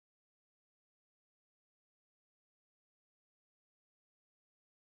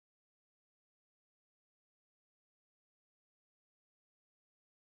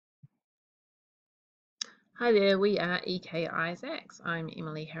Hi there, we are EK Isaacs. I'm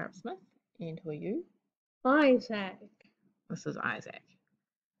Emily Harrop Smith, and who are you? Isaac. This is Isaac.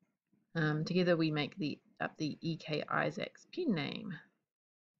 Together we make up the EK Isaacs pen name.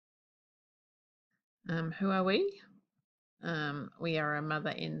 Who are we? We are a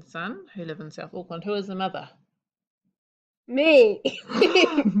mother and son who live in South Auckland. Who is the mother? Me.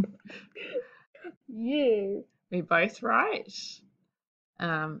 You. We're both right.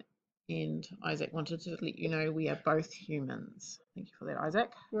 And Isaac wanted to let you know we are both humans. Thank you for that,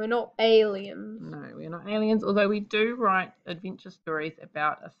 Isaac. We're not aliens. No, we're not aliens, although we do write adventure stories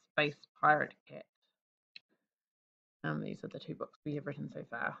about a space pirate cat. These are the two books we have written so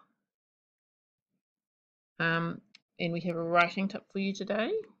far. And we have a writing tip for you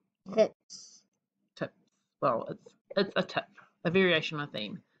today. Tips. Well, it's a tip, a variation on a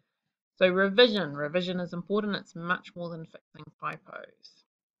theme. So revision. Revision is important. It's much more than fixing typos.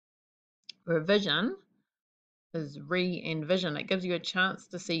 Revision is re-envision. It gives you a chance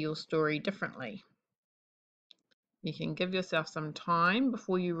to see your story differently. You can give yourself some time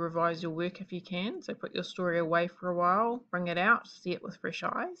before you revise your work if you can. So put your story away for a while, bring it out, see it with fresh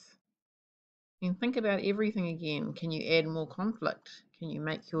eyes. And think about everything again. Can you add more conflict? Can you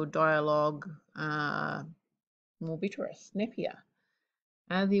make your dialogue more bitterous, snappier?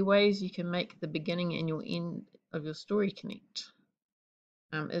 Are there ways you can make the beginning and your end of your story connect?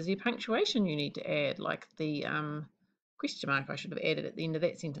 Is there punctuation you need to add, like the question mark I should have added at the end of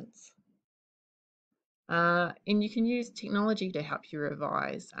that sentence? And you can use technology to help you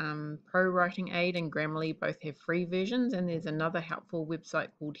revise. Pro Writing Aid and Grammarly both have free versions, and there's another helpful website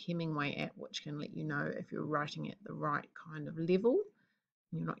called Hemingway app, which can let you know if you're writing at the right kind of level.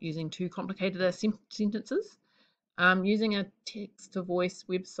 You're not using too complicated sentences. Using a text-to-voice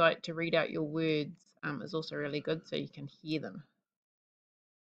website to read out your words is also really good, so you can hear them.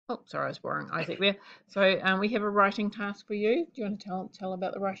 Oh, sorry, I was boring Isaac there. So we have a writing task for you. Do you want to tell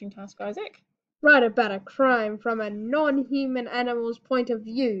about the writing task, Isaac? Write about a crime from a non-human animal's point of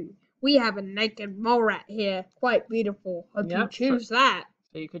view. We have a naked mole rat here. Quite beautiful. Hope you choose that.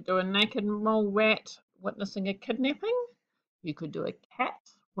 So you could do a naked mole rat witnessing a kidnapping. You could do a cat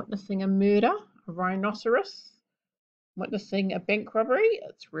witnessing a murder, a rhinoceros witnessing a bank robbery.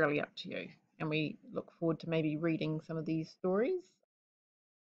 It's really up to you. And we look forward to maybe reading some of these stories